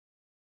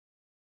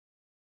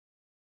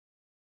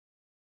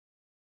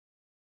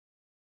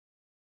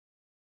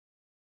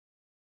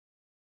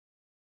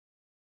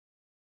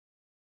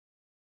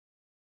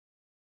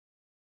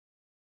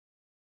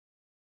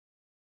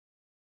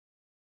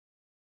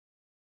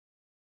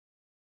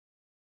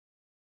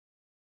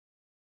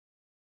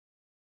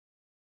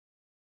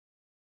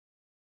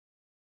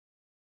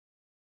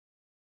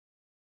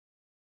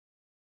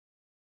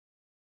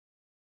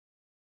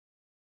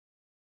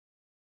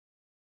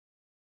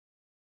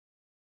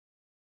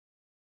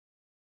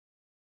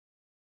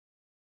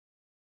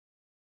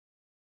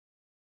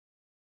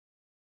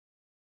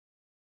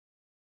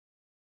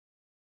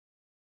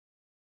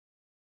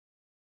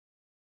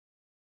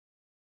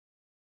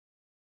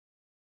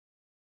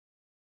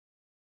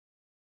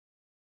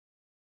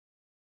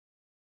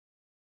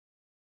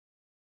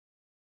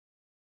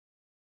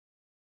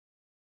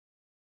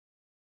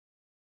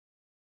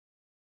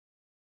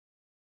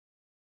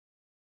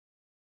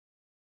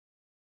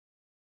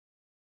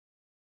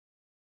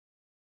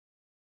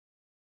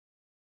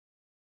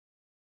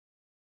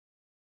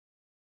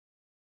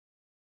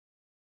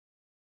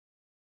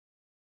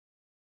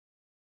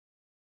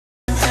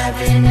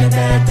having a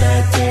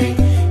bad day.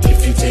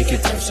 If you take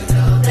it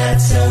personal,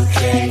 that's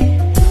okay.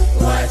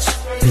 Watch,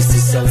 this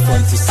is so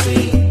fun to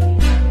see.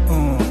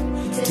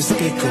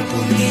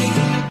 Despicable me.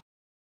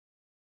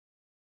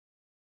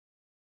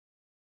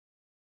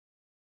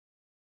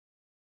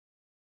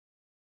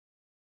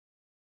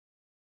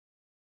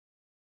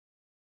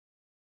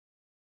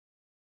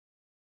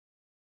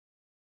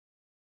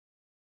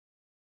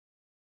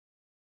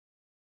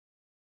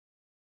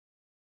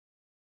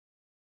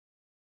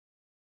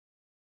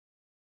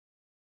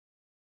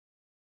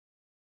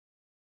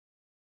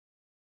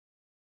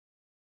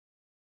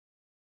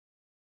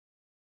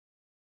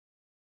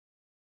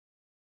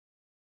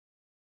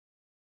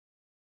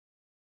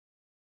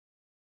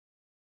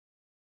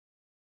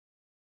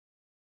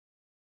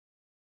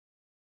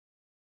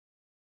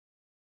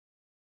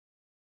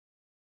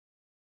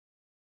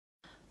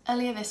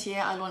 Earlier this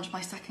year, I launched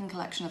my second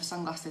collection of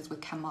sunglasses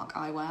with Chemmark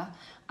Eyewear,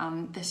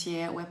 and this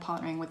year we're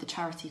partnering with a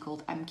charity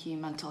called MQ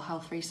Mental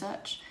Health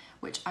Research,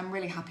 which I'm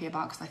really happy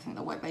about because I think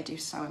the work they do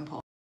is so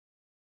important.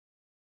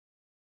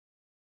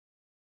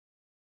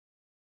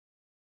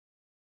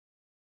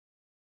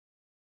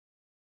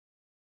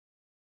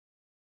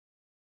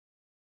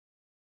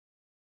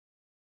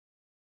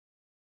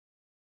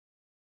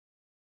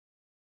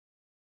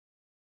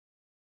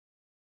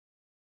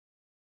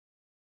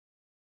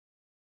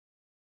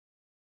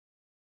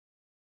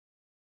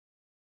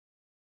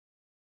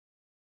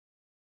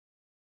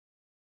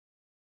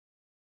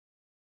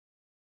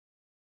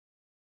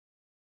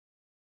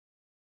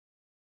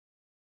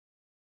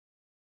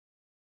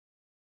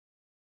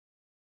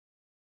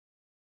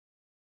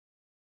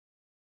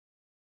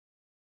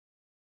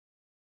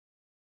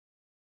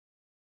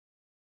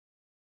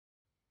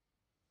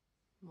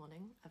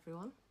 Morning,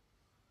 everyone. I'm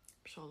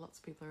sure lots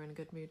of people are in a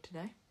good mood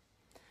today.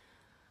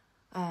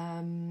 I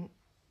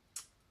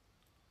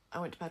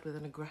went to bed with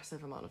an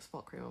aggressive amount of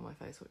spot cream on my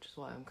face, which is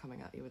why I'm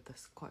coming at you with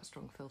this quite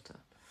strong filter.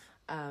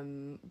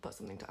 But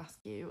something to ask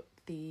you,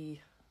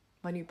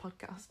 my new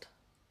podcast,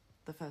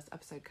 the first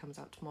episode comes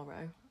out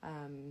tomorrow,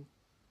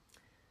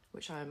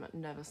 which I'm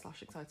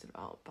nervous/excited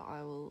about, but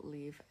I will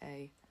leave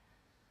a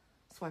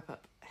swipe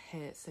up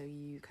here so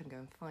you can go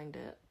and find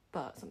it.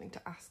 But something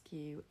to ask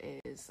you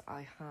is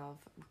I have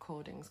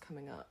recordings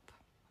coming up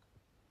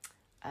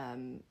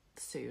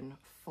soon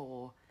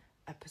for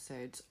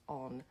episodes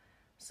on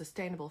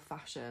sustainable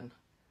fashion,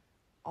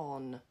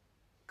 on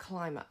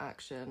climate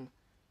action,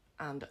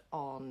 and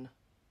on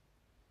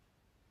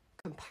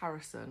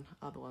comparison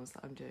are the ones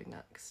that I'm doing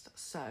next.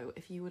 So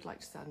if you would like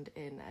to send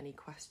in any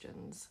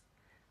questions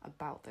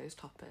about those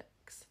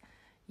topics,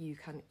 you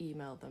can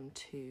email them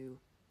to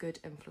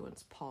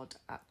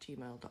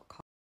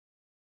goodinfluencepod@gmail.com.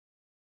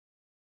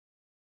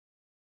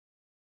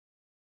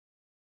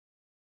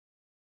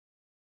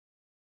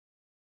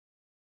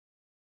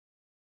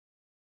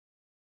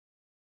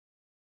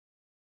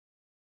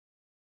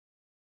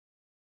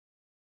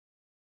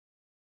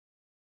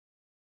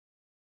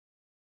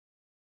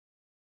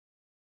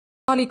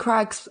 Charlie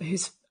Craggs,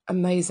 who's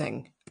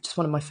amazing, just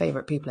one of my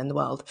favourite people in the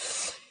world.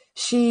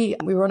 We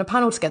were on a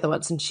panel together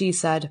once, and she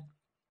said,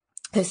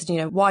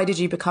 why did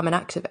you become an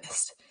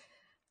activist?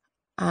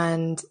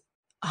 And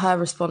her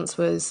response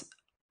was,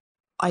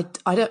 I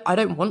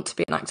don't want to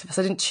be an activist.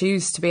 I didn't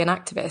choose to be an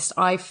activist.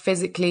 I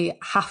physically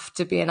have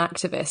to be an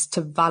activist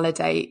to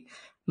validate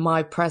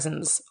my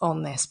presence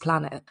on this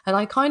planet. And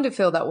I kind of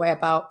feel that way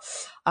about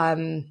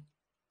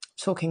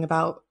talking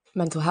about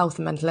mental health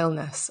and mental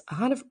illness. I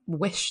kind of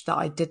wish that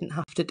I didn't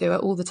have to do it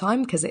all the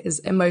time because it is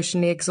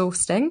emotionally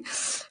exhausting.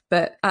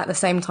 But at the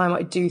same time,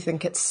 I do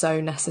think it's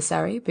so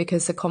necessary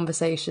because the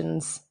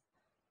conversations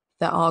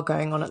that are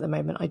going on at the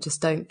moment, I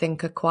just don't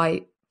think are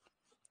quite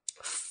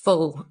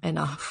full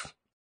enough.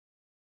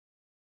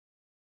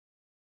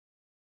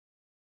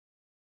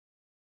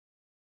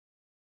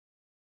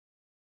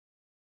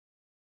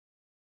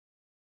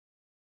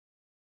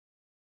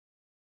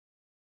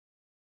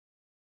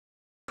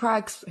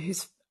 Craggs,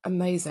 who's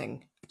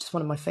amazing, just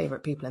one of my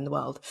favourite people in the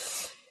world.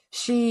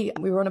 We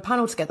were on a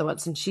panel together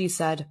once, and she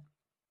said,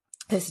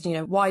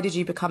 why did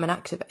you become an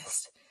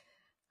activist?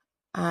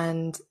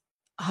 And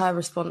her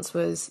response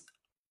was,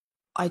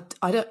 I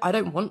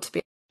don't want to be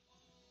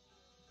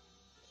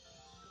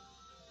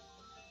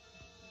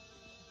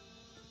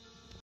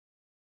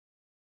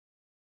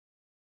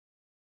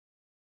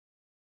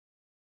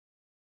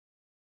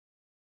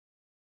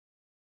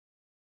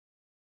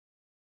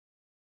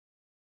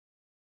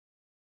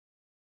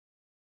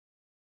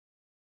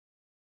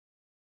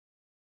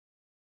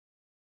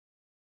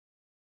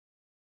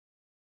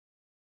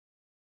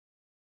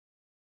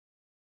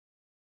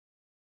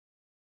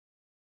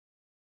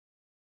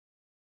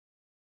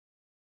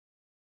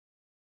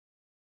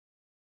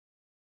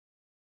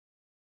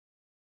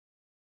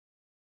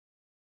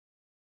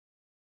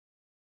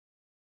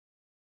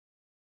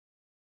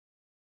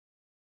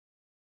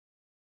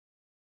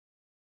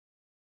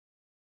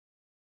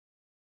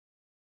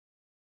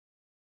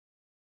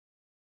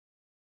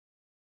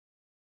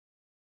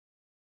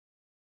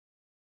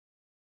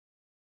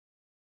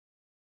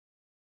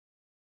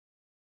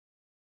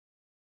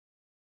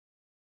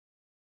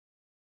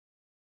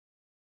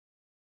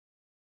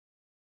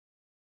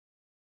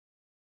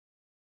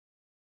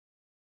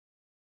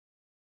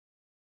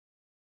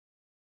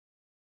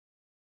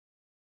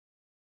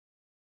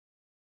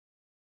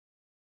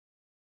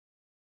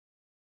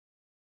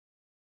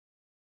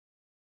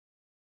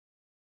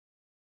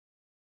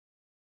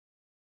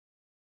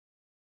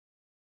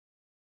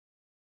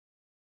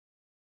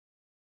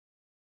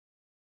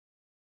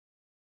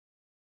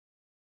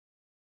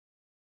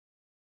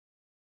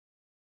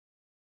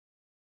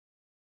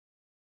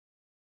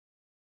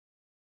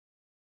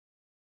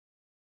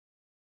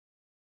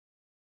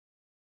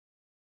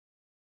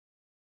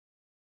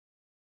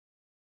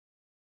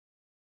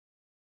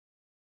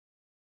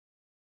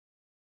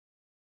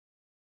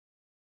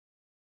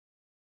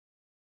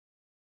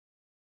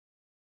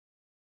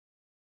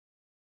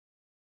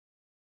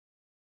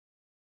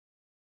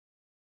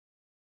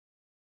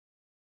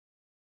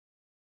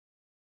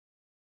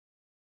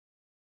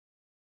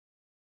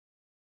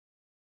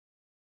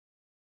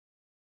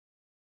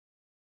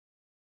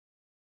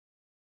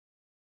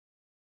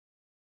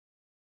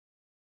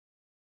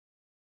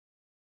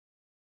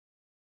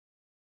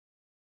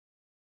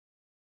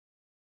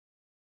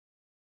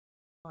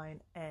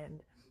find,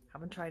 and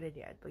haven't tried it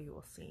yet, but you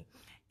will see,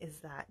 is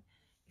that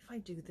if I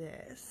do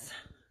this,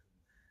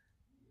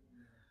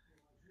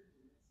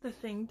 the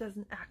thing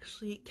doesn't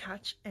actually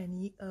catch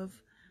any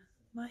of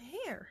my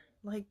hair.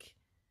 Like,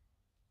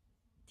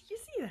 do you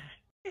see that?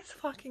 It's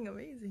fucking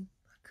amazing.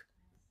 Look.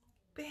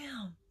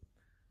 Bam.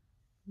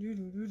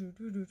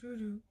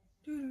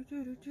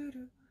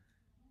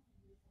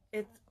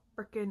 It's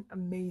freaking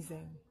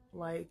amazing.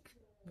 Like,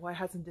 why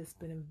hasn't this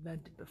been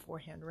invented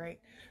beforehand, right?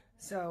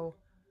 So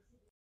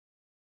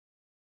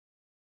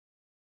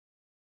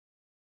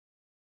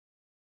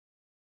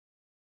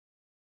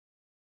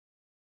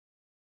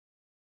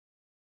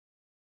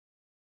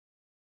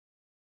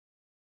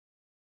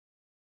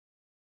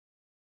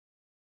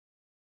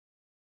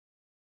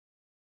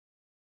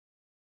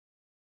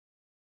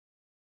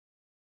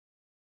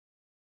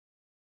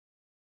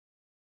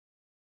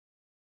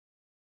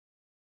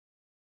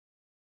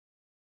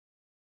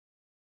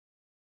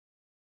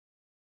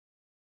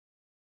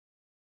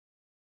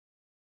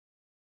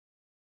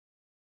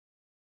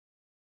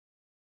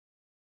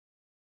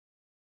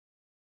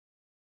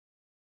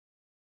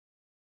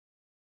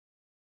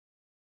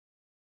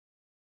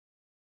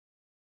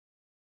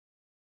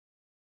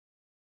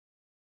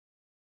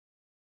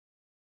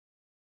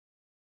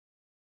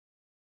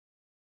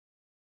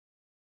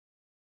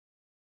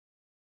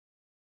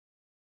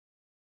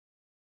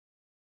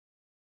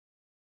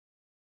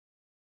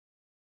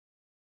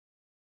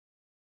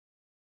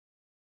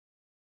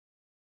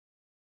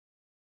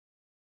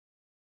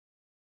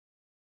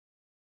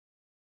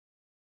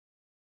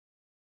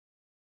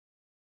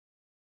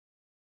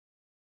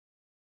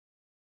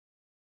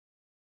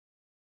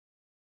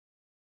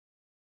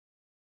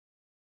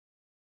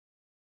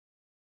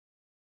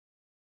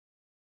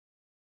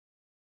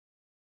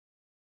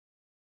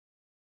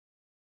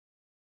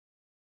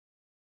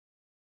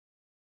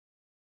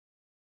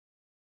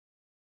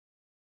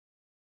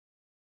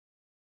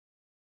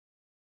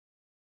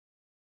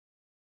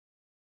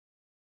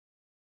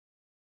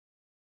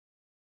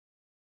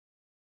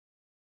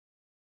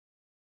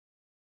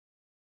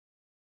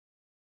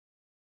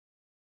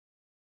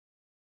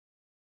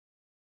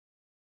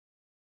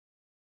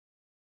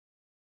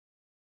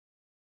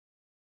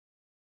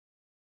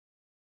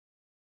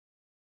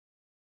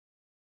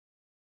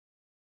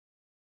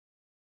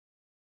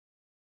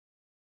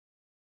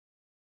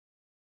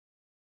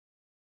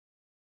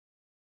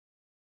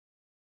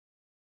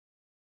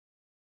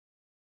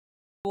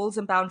walls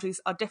and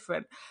boundaries are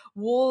different.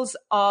 Walls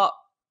are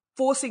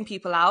forcing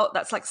people out.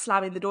 That's like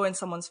slamming the door in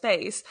someone's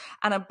face.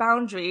 And a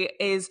boundary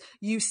is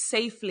you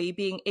safely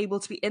being able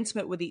to be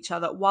intimate with each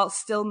other while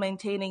still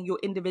maintaining your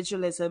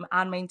individualism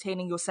and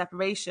maintaining your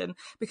separation,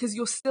 because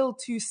you're still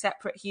two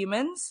separate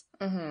humans.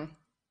 Mm-hmm.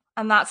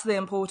 And that's the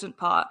important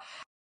part.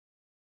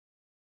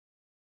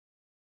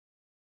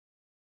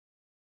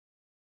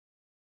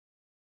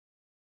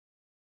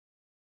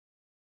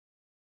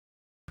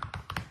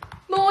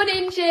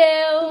 Morning,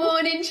 Jill.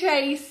 Morning,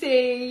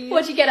 Tracy.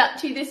 What'd you get up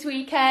to this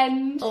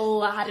weekend? Oh,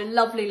 I had a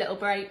lovely little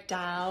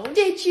breakdown.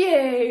 Did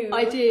you?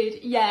 I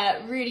did,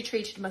 yeah, really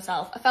treated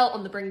myself. I felt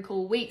on the brink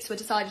all week, so I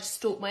decided to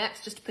stalk my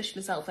ex just to push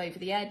myself over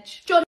the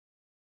edge. John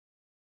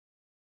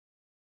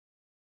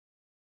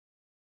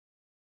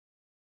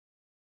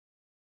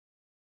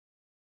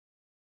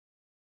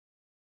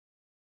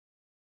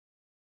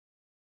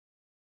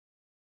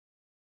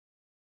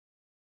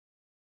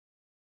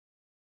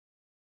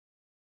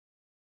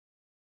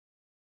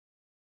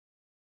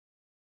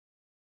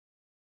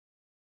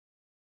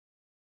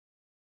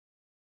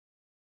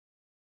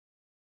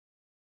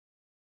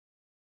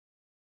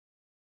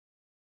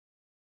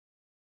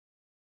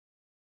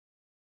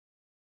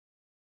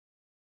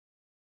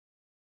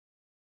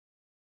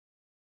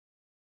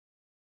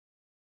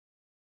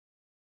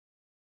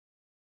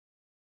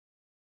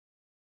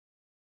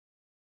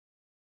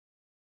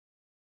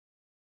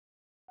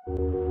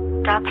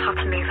Dad's had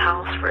to move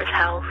house for his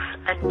health,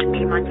 and me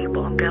and my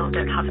newborn girl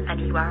don't have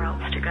anywhere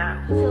else to go.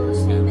 I feel the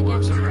same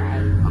again today.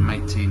 I'm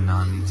 18 now,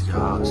 I need to go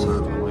out,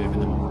 so I'm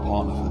moving in with my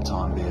partner for the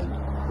time being.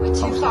 We're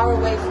too far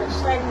away for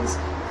friends,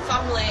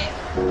 family,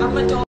 and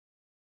my daughter.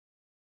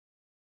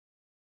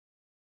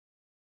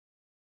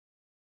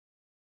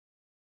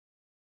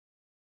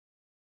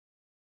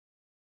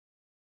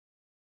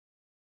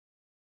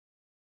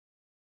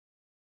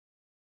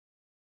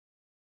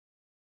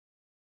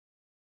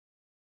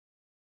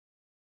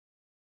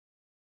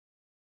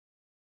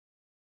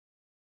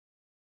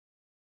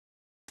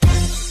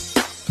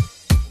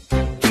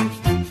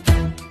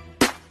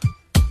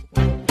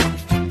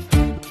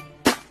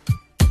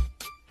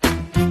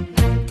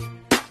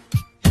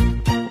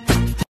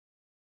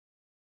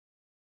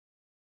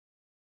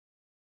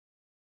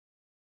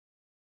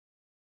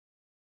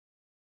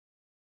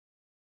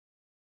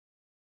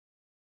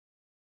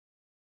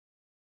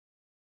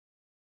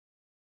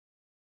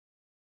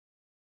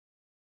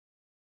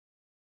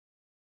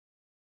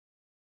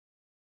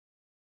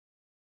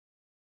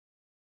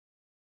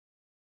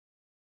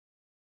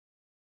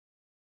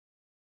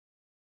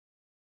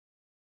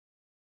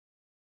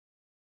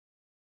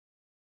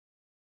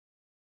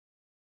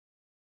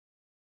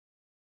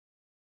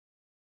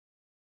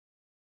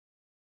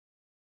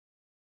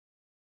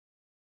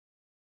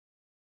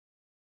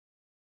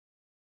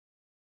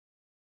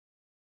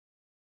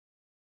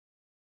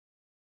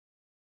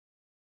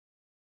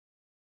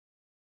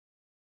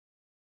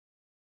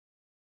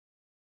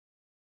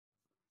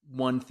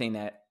 one thing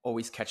that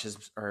always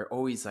catches or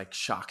always like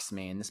shocks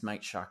me, and this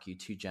might shock you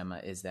too, Gemma,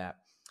 is that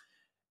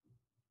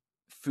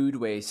food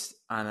waste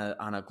on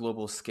a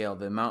global scale,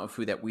 the amount of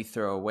food that we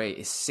throw away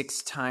is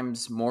 6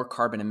 times more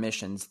carbon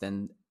emissions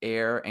than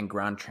air and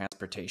ground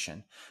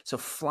transportation. So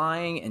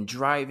flying and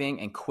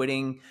driving and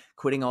quitting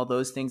all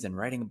those things and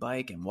riding a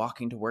bike and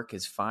walking to work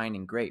is fine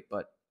and great,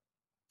 but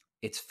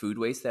it's food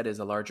waste that is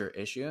a larger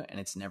issue, and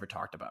it's never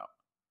talked about.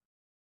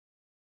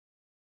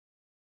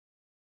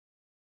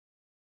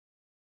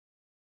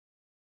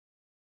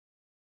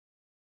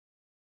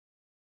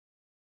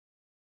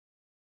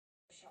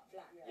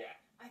 Yeah.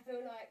 I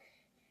feel like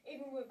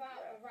even without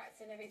the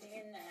rats and everything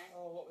in there.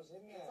 Oh, what was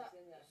in there?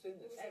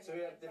 So we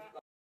had the,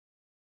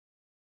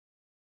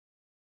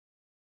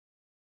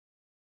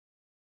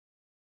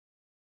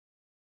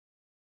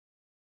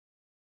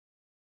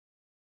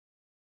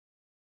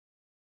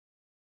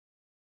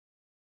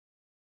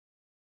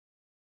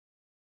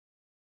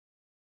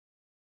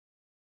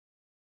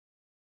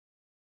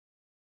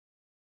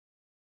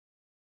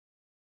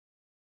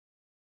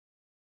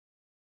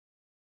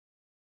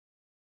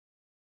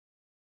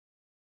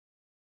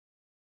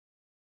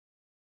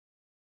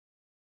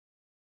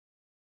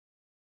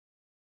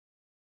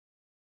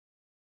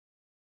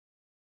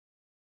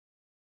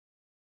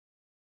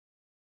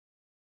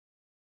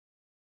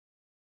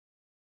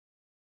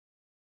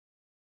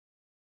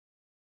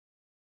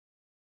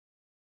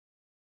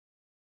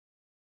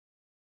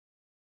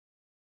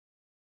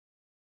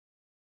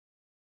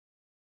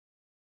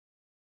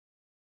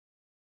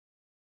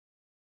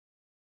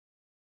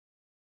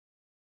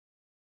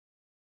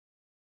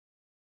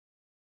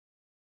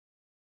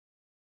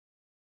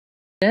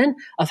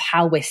 of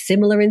how we're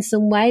similar in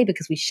some way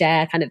because we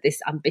share kind of this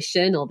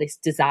ambition or this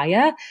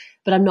desire,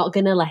 but I'm not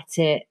going to let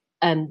it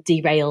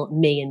derail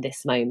me in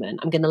this moment.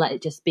 I'm going to let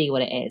it just be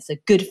what it is. So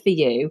good for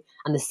you,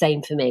 and the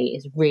same for me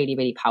is really,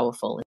 really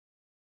powerful.